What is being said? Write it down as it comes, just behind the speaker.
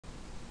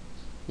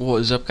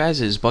What is up,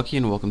 guys? It is Bucky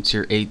and welcome to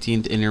your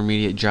 18th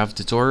intermediate Java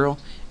tutorial.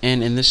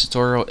 And in this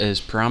tutorial,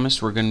 as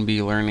promised, we're going to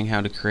be learning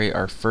how to create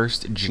our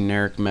first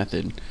generic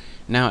method.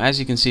 Now, as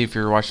you can see if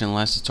you're watching the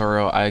last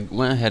tutorial, I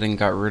went ahead and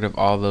got rid of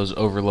all those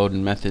overloaded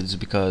methods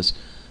because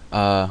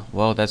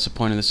well, that's the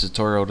point of this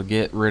tutorial, to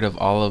get rid of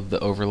all of the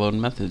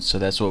overloaded methods. So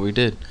that's what we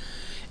did.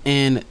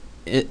 And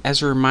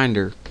as a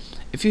reminder,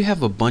 if you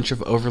have a bunch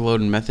of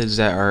overloaded methods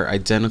that are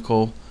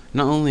identical,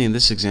 not only in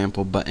this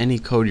example but any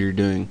code you're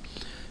doing,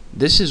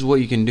 this is what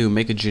you can do: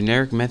 make a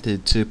generic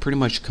method to pretty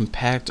much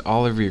compact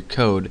all of your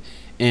code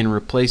and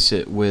replace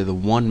it with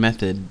one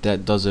method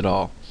that does it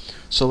all.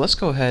 So let's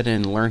go ahead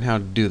and learn how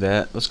to do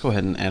that. Let's go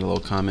ahead and add a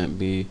little comment,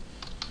 be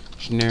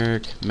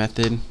generic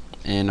method,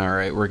 and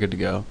alright, we're good to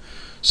go.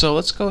 So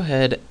let's go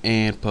ahead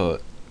and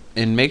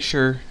make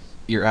sure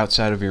you're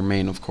outside of your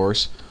main, of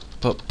course.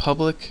 Put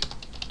public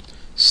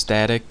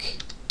static,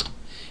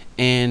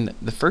 and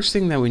the first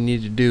thing that we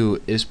need to do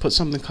is put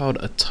something called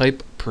a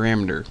type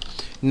parameter.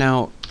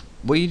 Now,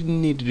 what you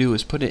need to do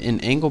is put it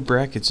in angle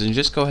brackets and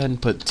just go ahead and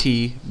put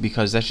T,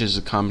 because that's just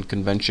a common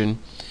convention.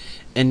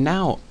 And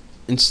now,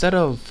 instead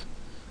of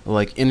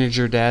like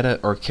integer data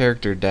or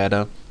character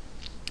data,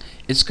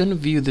 it's going to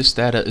view this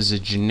data as a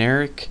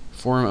generic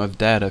form of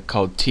data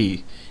called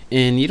T.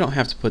 And you don't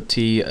have to put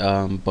T,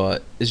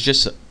 but it's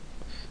just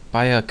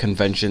by a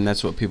convention.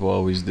 That's what people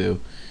always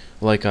do,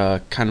 like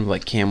kind of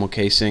like camel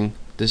casing.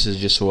 This is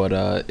just what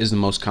is the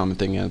most common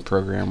thing in the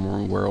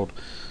programming world.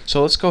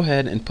 So let's go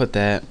ahead and put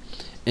that.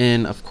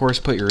 And of course,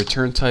 put your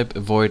return type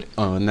void.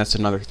 Oh, and that's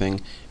another thing.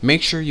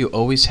 Make sure you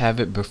always have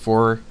it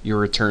before your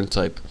return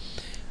type.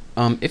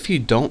 If you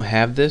don't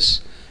have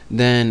this,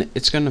 then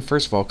it's going to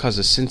first of all cause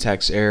a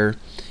syntax error,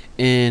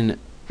 and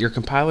your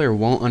compiler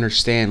won't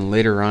understand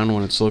later on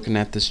when it's looking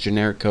at this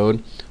generic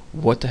code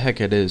what the heck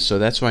it is. So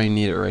that's why you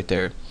need it right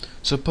there.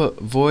 So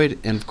put void,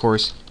 and of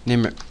course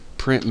name it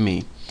print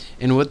me.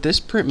 And what this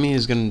print me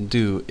is going to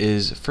do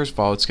is, first of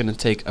all, it's going to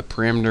take a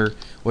parameter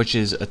which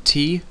is a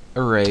T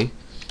array,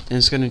 and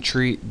it's going to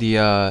treat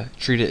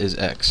it as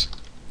X.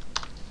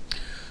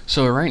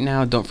 So right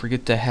now, don't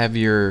forget to have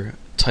your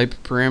type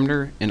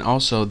parameter and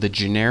also the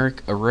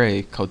generic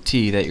array called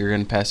T that you're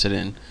going to pass it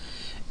in.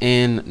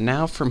 And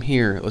now from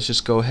here, let's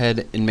just go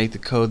ahead and make the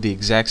code the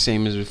exact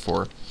same as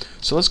before.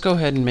 So let's go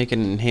ahead and make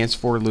an enhanced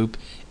for loop.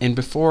 And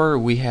before,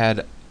 we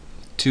had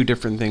two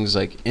different things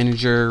like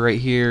integer right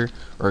here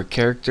or a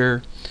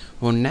character.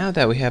 Well, now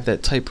that we have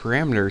that type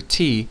parameter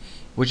T,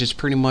 which is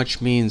pretty much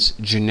means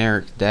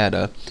generic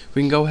data,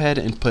 we can go ahead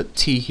and put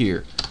T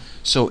here.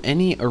 So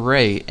any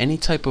array, any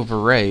type of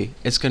array,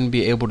 it's going to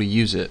be able to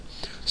use it.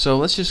 So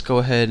let's just go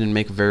ahead and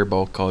make a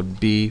variable called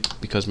B,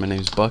 because my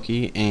name is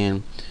Bucky,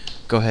 and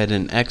go ahead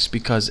and X,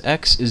 because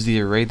X is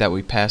the array that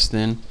we passed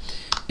in.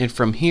 And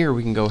from here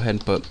we can go ahead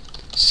and put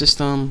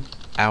system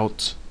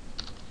out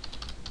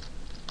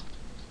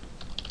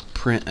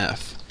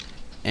printf.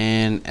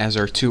 And as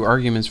our two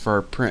arguments for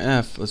our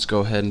printf, let's go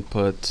ahead and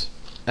put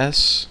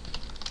s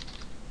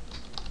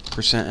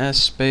 %s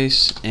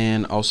space,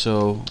 and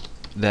also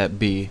that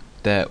B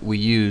that we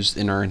used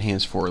in our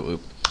enhanced for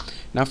loop.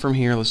 Now from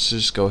here, let's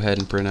just go ahead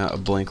and print out a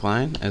blank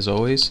line as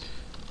always.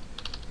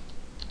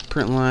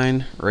 Print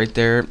line right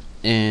there,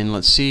 and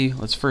let's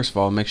first of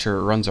all make sure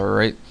it runs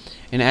alright.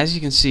 And as you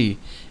can see,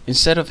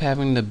 instead of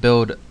having to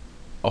build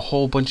a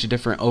whole bunch of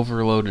different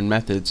overloaded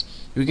methods,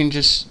 we can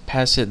just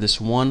pass it this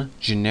one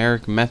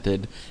generic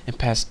method and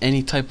pass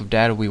any type of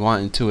data we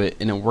want into it,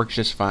 and it works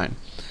just fine.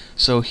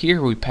 So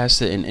here we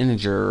passed it an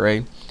integer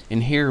array,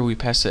 and here we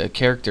passed it a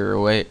character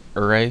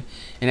array,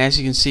 and as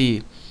you can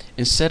see,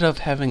 instead of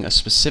having a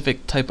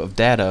specific type of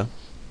data,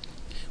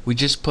 we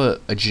just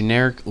put a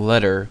generic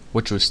letter,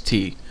 which was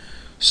T.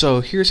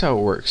 So here's how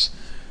it works.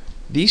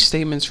 These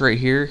statements right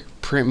here,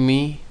 print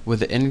me with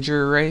the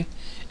integer array,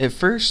 at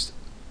first,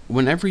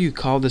 whenever you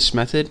call this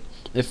method,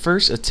 it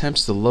first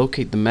attempts to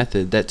locate the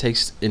method that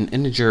takes an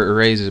integer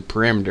array as a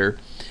parameter.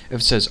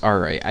 If it says,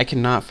 alright, I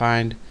cannot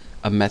find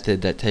a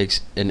method that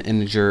takes an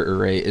integer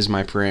array as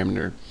my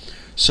parameter,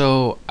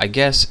 so I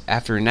guess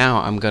after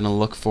now I'm gonna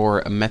look for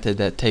a method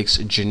that takes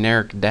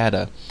generic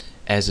data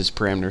as its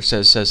parameter. So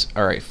it says,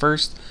 alright,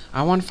 first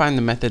I want to find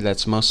the method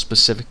that's most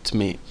specific to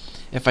me.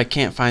 If I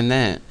can't find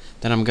that,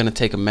 then I'm gonna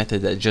take a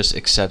method that just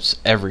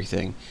accepts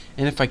everything,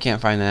 and if I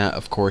can't find that,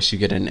 of course you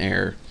get an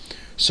error.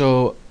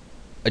 So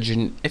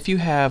if you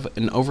have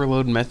an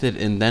overload method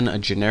and then a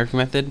generic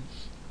method,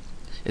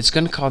 it's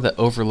going to call the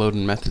overloaded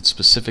method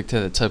specific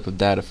to the type of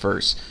data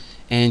first,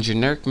 and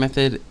generic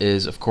method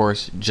is of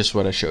course just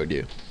what I showed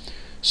you.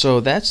 So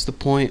that's the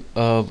point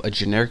of a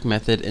generic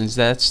method, and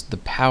that's the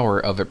power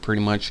of it,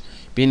 pretty much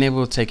being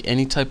able to take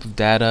any type of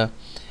data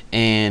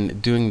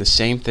and doing the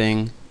same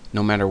thing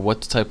no matter what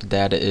the type of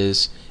data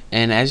is.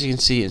 And as you can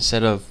see,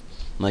 instead of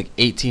like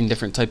 18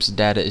 different types of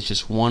data, it's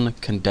just one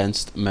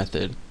condensed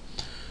method.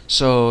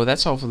 So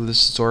that's all for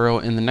this tutorial.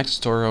 In the next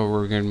tutorial,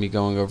 we're going to be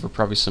going over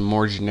probably some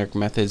more generic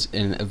methods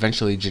and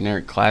eventually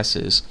generic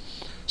classes.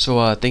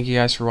 So thank you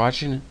guys for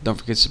watching. Don't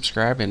forget to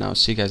subscribe, and I'll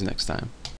see you guys next time.